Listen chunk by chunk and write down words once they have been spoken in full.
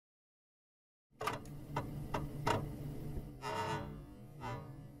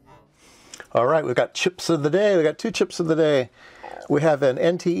All right, we've got chips of the day. We got two chips of the day. We have an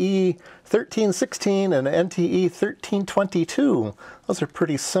NTE1316 and an NTE1322. Those are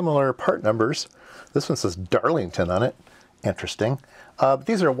pretty similar part numbers. This one says Darlington on it. Interesting.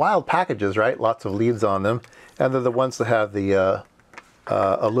 These are wild packages, right? Lots of leads on them. And they're the ones that have the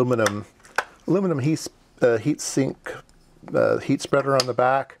aluminum heat sink, heat spreader on the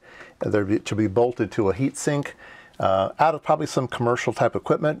back. And they're to be bolted to a heat sink. Out of probably some commercial type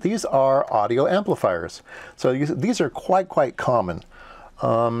equipment. These are audio amplifiers. So these are quite common.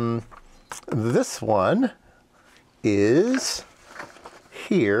 This one is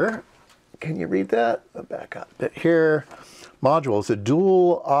here. Can you read that? I'll back up a bit here. Module is a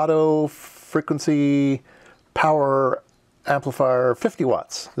dual auto frequency power amplifier, 50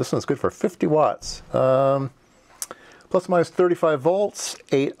 watts. This one's good for 50 watts. Plus or minus 35 volts,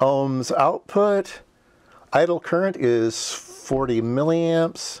 8 ohms output. Idle current is 40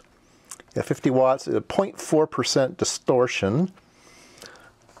 milliamps, 50 watts, 0.4% distortion.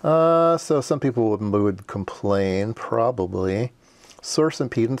 So some people would complain, probably. Source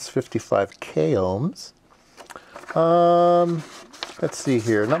impedance, 55 k ohms. Let's see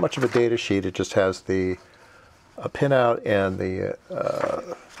here, not much of a data sheet, it just has the pinout and the...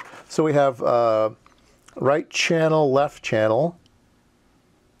 so we have right channel, left channel,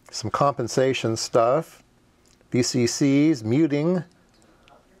 some compensation stuff. VCCs, muting.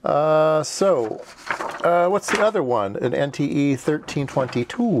 What's the other one? An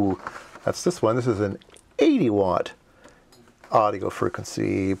NTE1322. That's this one. This is an 80 watt audio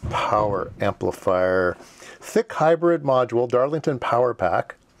frequency power amplifier. Thick hybrid module, Darlington power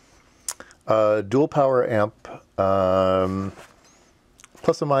pack. Dual power amp.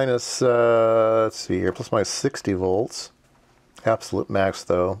 Plus or minus, let's see here, plus or minus 60 volts. Absolute max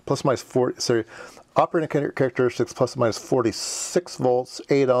though. Plus or minus 40, sorry. Operating characteristics plus or minus 46 volts,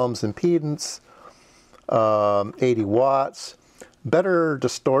 8 ohms impedance, 80 watts. Better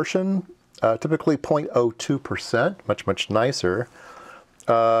distortion, typically 0.02%, much nicer.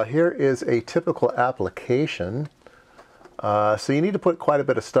 Here is a typical application. So you need to put quite a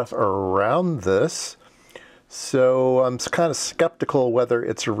bit of stuff around this. So I'm kind of skeptical whether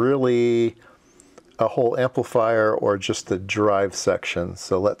it's really a whole amplifier or just the drive section.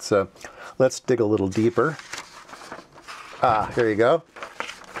 So let's dig a little deeper. Here you go.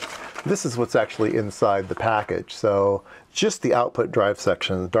 This is what's actually inside the package. So just the output drive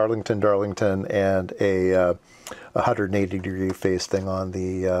section, Darlington, and a 180-degree phase thing on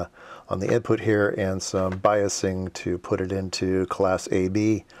the input here, and some biasing to put it into class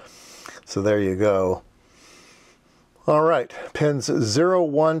AB. So there you go. All right, pins 0,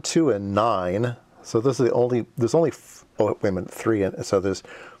 1, 2, and 9. So this is there's only, oh wait a minute, 3 in, so there's,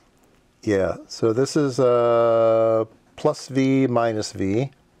 yeah, so this is plus V, minus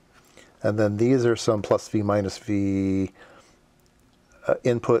V, and then these are some plus V, minus V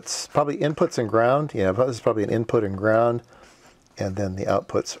inputs, probably inputs and ground, yeah, this is probably an input and ground, and then the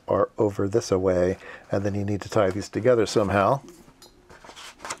outputs are over this away, and then you need to tie these together somehow.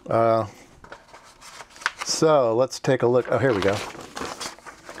 So let's take a look, oh here we go.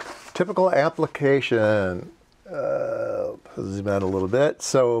 Typical application, zoom out a little bit.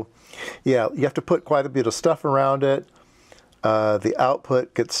 So yeah, you have to put quite a bit of stuff around it. The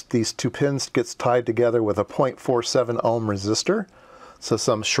output gets, these two pins gets tied together with a 0.47 ohm resistor. So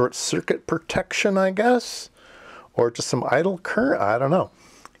some short circuit protection, I guess, or just some idle current, I don't know.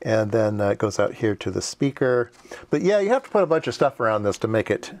 And then it goes out here to the speaker. But yeah, you have to put a bunch of stuff around this to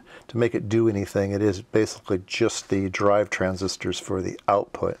make it do anything. It is basically just the drive transistors for the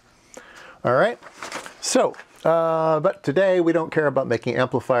output. All right, so, but today we don't care about making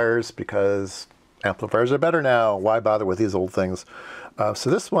amplifiers because amplifiers are better now. Why bother with these old things? So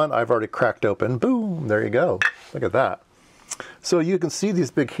this one I've already cracked open. Boom, there you go. Look at that. So you can see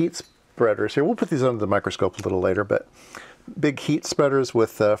these big heat spreaders here. We'll put these under the microscope a little later, but big heat spreaders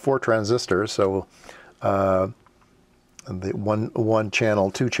with 4 transistors. So the one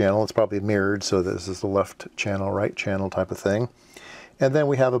channel, 2 channel, it's probably mirrored. So this is the left channel, right channel type of thing. And then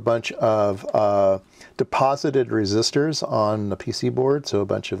we have a bunch of deposited resistors on the PC board, so a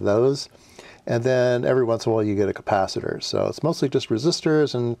bunch of those. And then every once in a while you get a capacitor. So it's mostly just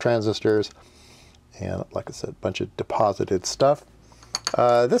resistors and transistors. And like I said, a bunch of deposited stuff.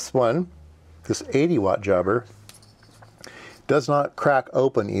 This one, this 80 watt jobber, does not crack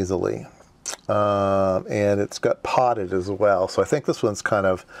open easily. And it's got potted as well. So I think this one's kind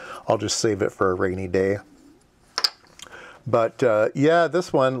of, I'll just save it for a rainy day. But yeah,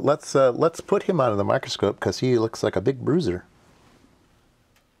 this one, let's put him under the microscope because he looks like a big bruiser.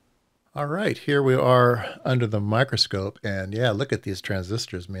 All right, here we are under the microscope, and yeah, look at these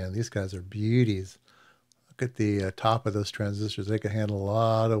transistors, man. These guys are beauties. Look at the top of those transistors. They can handle a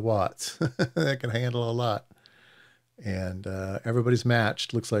lot of watts. They can handle a lot. And everybody's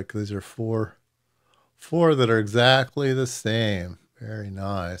matched. Looks like these are four that are exactly the same. Very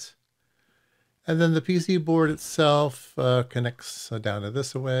nice. And then the PC board itself connects down to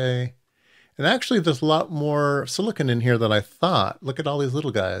this way. And actually, there's a lot more silicon in here than I thought. Look at all these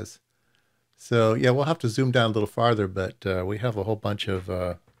little guys. So yeah, we'll have to zoom down a little farther, but we have a whole bunch of,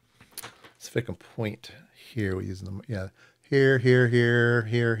 let's see if I can point here. We're using them, yeah, here,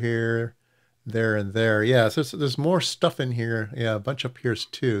 there, and there. Yeah, so there's more stuff in here. Yeah, a bunch up here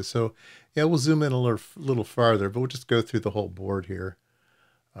too. So yeah, we'll zoom in a little farther, but we'll just go through the whole board here.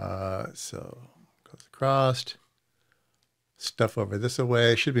 So goes across. Stuff over this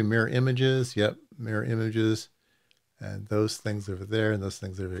way. Should be mirror images. Yep, mirror images. And those things over there and those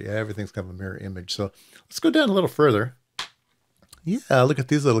things over there. Yeah, everything's kind of a mirror image. So let's go down a little further. Yeah, look at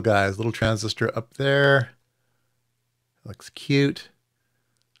these little guys. Little transistor up there. Looks cute.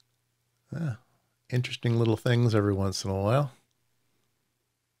 Interesting little things every once in a while.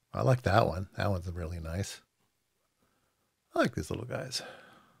 I like that one. That one's really nice. I like these little guys.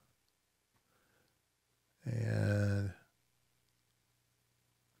 And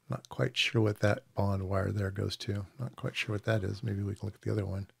not quite sure what that bond wire there goes to. Not quite sure what that is. Maybe we can look at the other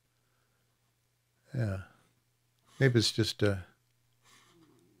one. Yeah. Maybe it's just, I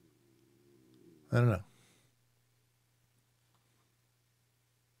don't know.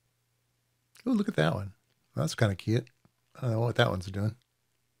 Oh, look at that one. That's kind of cute. I don't know what that one's doing.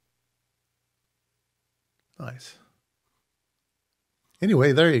 Nice.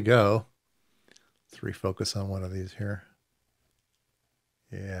 Anyway, there you go. Let's refocus on one of these here.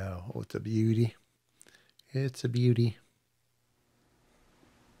 Yeah, oh, it's a beauty. It's a beauty.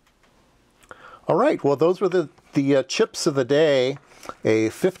 All right, well, those were the chips of the day. A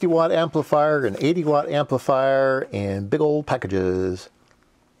 50-watt amplifier, an 80-watt amplifier, and big old packages.